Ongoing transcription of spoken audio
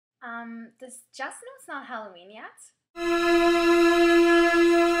Does Jess know it's not Halloween yet?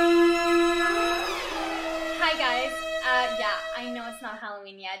 Hi guys. Yeah, I know it's not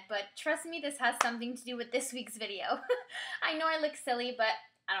Halloween yet, but trust me, this has something to do with this week's video. I know I look silly, but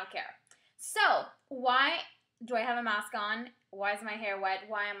I don't care. So, why do I have a mask on? Why is my hair wet?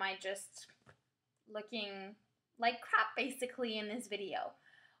 Why am I just looking like crap basically in this video?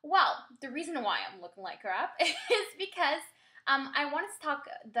 Well, the reason why I'm looking like crap is because I wanted to talk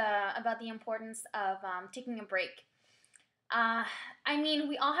about the importance of taking a break. I mean,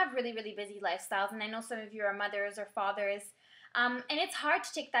 we all have really, really busy lifestyles, and I know some of you are mothers or fathers, and it's hard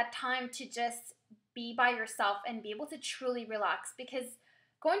to take that time to just be by yourself and be able to truly relax, because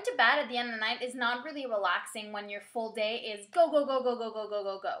going to bed at the end of the night is not really relaxing when your full day is go, go, go, go, go, go, go,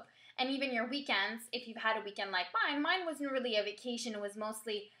 go, go. And even your weekends, if you've had a weekend like mine wasn't really a vacation. It was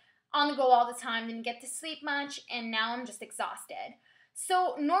mostly on the go all the time, didn't get to sleep much, and now I'm just exhausted.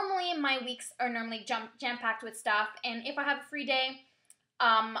 So normally my weeks are normally jam-packed with stuff, and if I have a free day,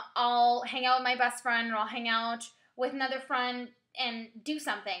 I'll hang out with my best friend, or I'll hang out with another friend and do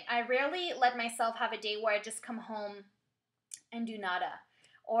something. I rarely let myself have a day where I just come home and do nada,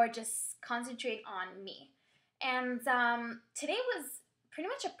 or just concentrate on me. And today was pretty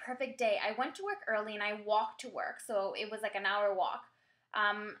much a perfect day. I went to work early and I walked to work, so it was like an hour walk.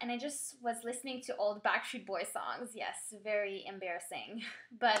 And I just was listening to old Backstreet Boys songs. Yes, very embarrassing,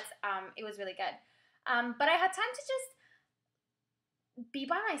 but it was really good. But I had time to just be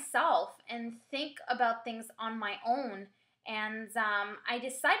by myself and think about things on my own. And I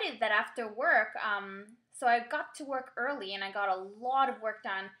decided that after work, so I got to work early and I got a lot of work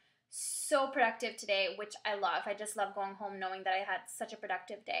done. So productive today, which I love. I just love going home knowing that I had such a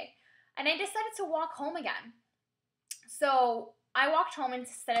productive day. And I decided to walk home again. So I walked home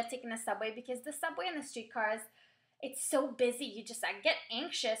instead of taking the subway, because the subway and the streetcars, it's so busy. I get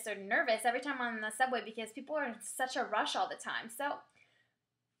anxious or nervous every time I'm on the subway because people are in such a rush all the time. So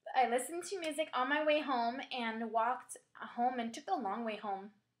I listened to music on my way home and walked home and took the long way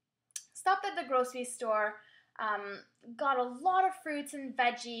home. Stopped at the grocery store, got a lot of fruits and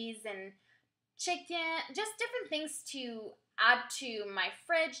veggies and chicken, just different things to add to my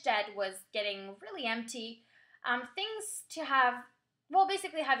fridge that was getting really empty. Things to have, well,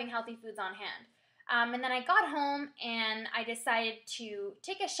 basically having healthy foods on hand. And then I got home and I decided to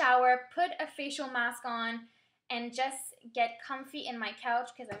take a shower, put a facial mask on, and just get comfy in my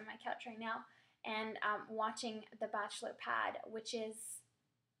couch, because I'm in my couch right now, and watching The Bachelor Pad, which is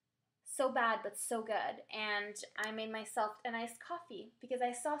so bad but so good. And I made myself a nice coffee because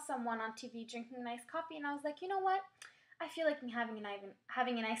I saw someone on TV drinking a nice coffee, and I was like, you know what? I feel like I'm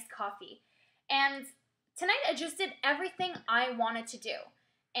having a nice coffee. And tonight I just did everything I wanted to do.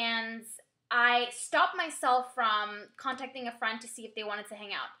 And I stopped myself from contacting a friend to see if they wanted to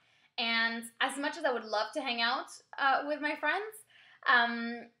hang out. And as much as I would love to hang out with my friends,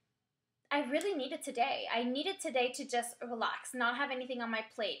 I really needed today. I needed today to just relax, not have anything on my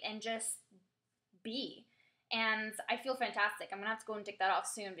plate, and just be. And I feel fantastic. I'm going to have to go and take that off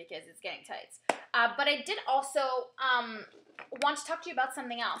soon because it's getting tight. But I did also want to talk to you about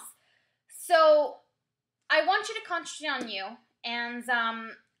something else. So I want you to concentrate on you. And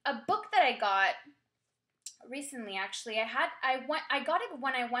a book that I got recently, actually, I got it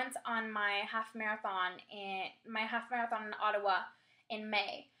when I went on my half marathon in Ottawa in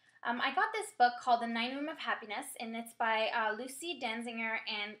May. I got this book called The 9 Room of Happiness, and it's by Lucy Danziger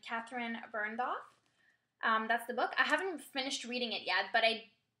and Catherine Berndoff. That's the book. I haven't finished reading it yet, but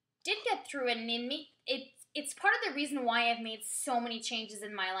I did get through it, and it's part of the reason why I've made so many changes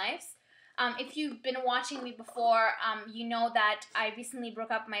in my life. If you've been watching me before, you know that I recently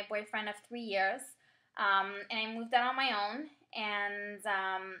broke up with my boyfriend of 3 years, and I moved out on my own, and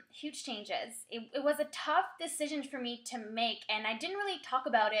huge changes. It was a tough decision for me to make, and I didn't really talk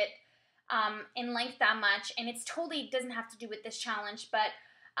about it in length that much, and it totally doesn't have to do with this challenge, but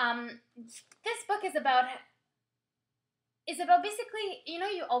this book is about basically,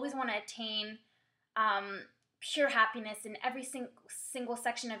 you always want to attain pure happiness in every single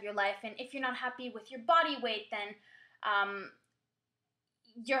section of your life. And if you're not happy with your body weight, then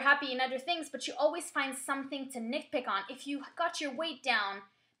you're happy in other things, but you always find something to nitpick on. If you got your weight down,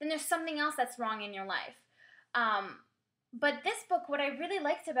 then there's something else that's wrong in your life. But this book, what I really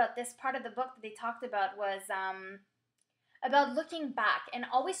liked about this part of the book that they talked about was about looking back and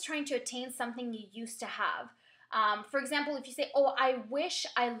always trying to attain something you used to have. For example, if you say, oh, I wish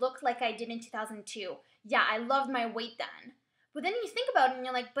I looked like I did in 2002. Yeah, I loved my weight then. But then you think about it and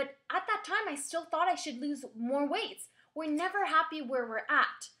you're like, but at that time I still thought I should lose more weight. We're never happy where we're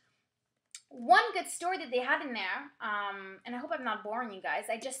at. one good story that they had in there, and I hope I'm not boring you guys.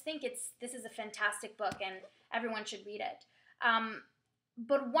 I just think this is a fantastic book, and everyone should read it.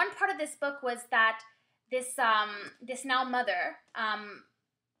 But one part of this book was that this now mother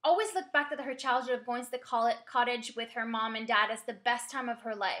always looked back at her childhood of going to the cottage with her mom and dad as the best time of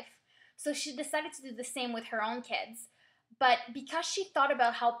her life. So she decided to do the same with her own kids. But because she thought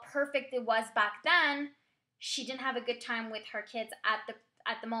about how perfect it was back then, she didn't have a good time with her kids at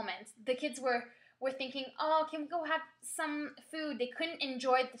the moment. The kids were thinking, oh, can we go have some food? They couldn't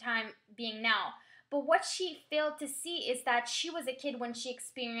enjoy the time being now. But what she failed to see is that she was a kid when she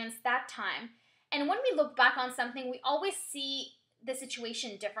experienced that time. And when we look back on something, we always see the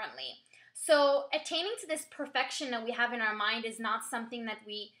situation differently. So attaining to this perfection that we have in our mind is not something that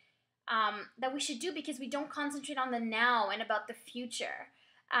we should do, because we don't concentrate on the now and about the future.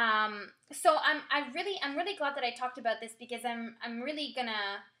 So I'm really glad that I talked about this, because I'm really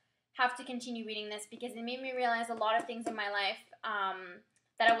gonna have to continue reading this, because it made me realize a lot of things in my life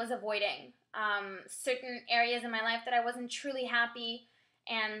that I was avoiding. Certain areas in my life that I wasn't truly happy,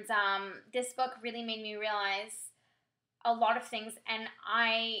 and this book really made me realize a lot of things, and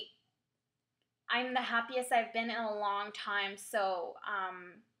I'm the happiest I've been in a long time. So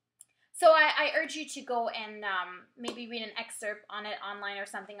I urge you to go and maybe read an excerpt on it online or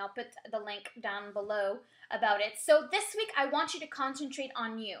something. I'll put the link down below about it. So this week, I want you to concentrate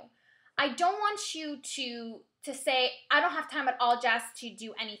on you. I don't want you to say, I don't have time at all, Jess, to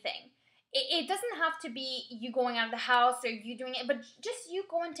do anything. It doesn't have to be you going out of the house or you doing it, but just you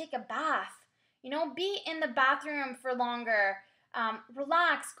go and take a bath. You know, be in the bathroom for longer.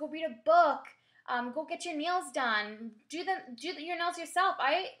 Relax, go read a book. Go get your nails done. Do your nails yourself.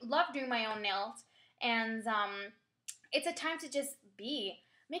 I love doing my own nails. And it's a time to just be.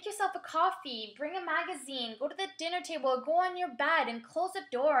 Make yourself a coffee. Bring a magazine. Go to the dinner table. Go on your bed and close the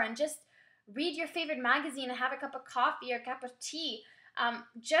door and just read your favorite magazine and have a cup of coffee or a cup of tea.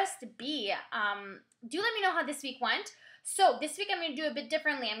 Just be. Do let me know how this week went. So this week I'm going to do a bit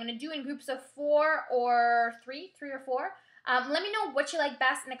differently. I'm going to do in groups of 4 or 3 or 4. Let me know what you like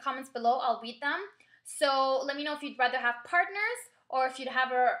best in the comments below. I'll read them. So let me know if you'd rather have partners or if you'd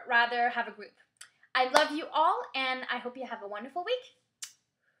rather have a group. I love you all, and I hope you have a wonderful week.